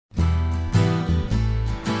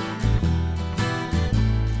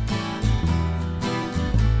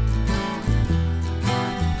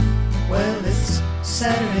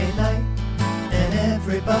Saturday night and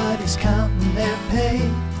everybody's counting their pay.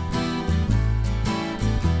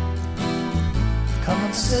 Come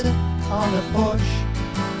and sit on the porch.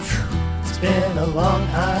 It's been a long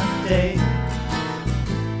hot day.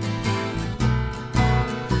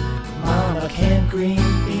 Mama canned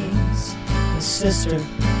green beans, and sister,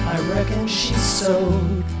 I reckon she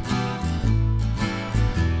sewed.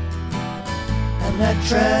 And that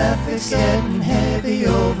traffic's getting heavy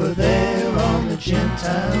over there on the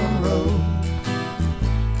Jimtown road.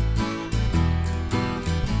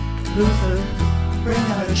 Luther, bring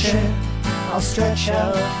out a chair, I'll stretch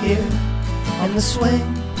out here on the swing.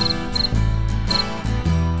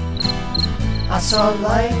 I saw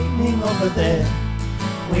lightning over there,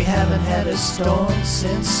 we haven't had a storm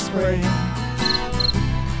since spring.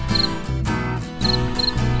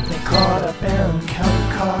 They caught a Barron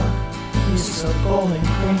County car, pieces of Bowling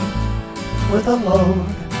Green with a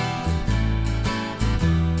load.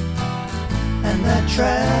 And that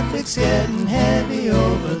traffic's getting heavy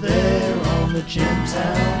over there on the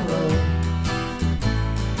Jimtown road.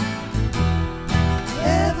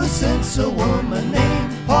 Ever since a woman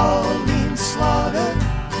named Pauline Slaughter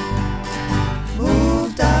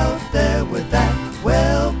moved out there with that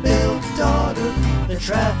well-built daughter, the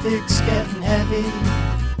traffic's getting heavy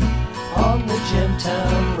on the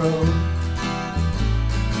Jimtown road.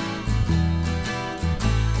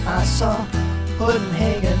 I saw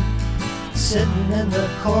Puddinhagen sitting in the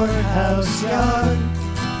courthouse yard.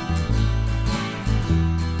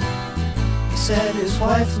 He said his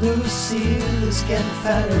wife Lucille is getting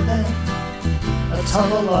fatter than a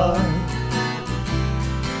ton of lard.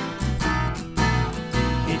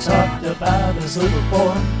 He talked about his little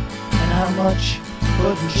boy and how much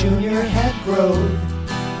Puddin' Jr. had growed.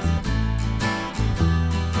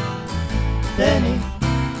 Then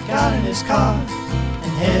he got in his car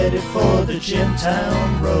and headed for the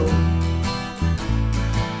Jimtown road.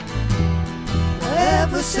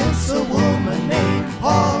 Ever since a woman named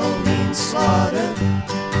Pauline Slaughter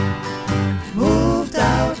moved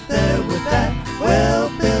out there with that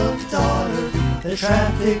well-built daughter, the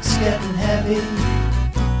traffic's getting heavy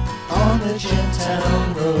on the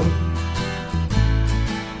Jimtown road.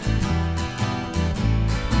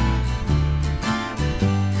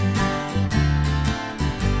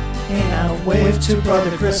 Hey now, wave to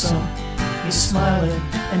Brother Grissom. He's smiling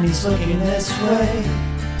and he's looking this way.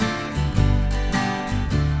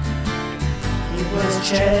 He was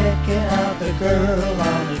checking out the girl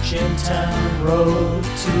on the Jimtown road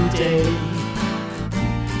today.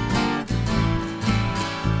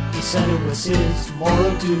 He said it was his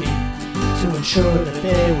moral duty to ensure that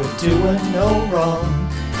they were doing no wrong.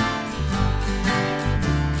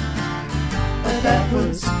 But that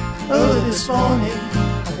was early this morning.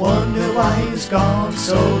 I wonder why he's gone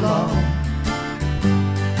so long.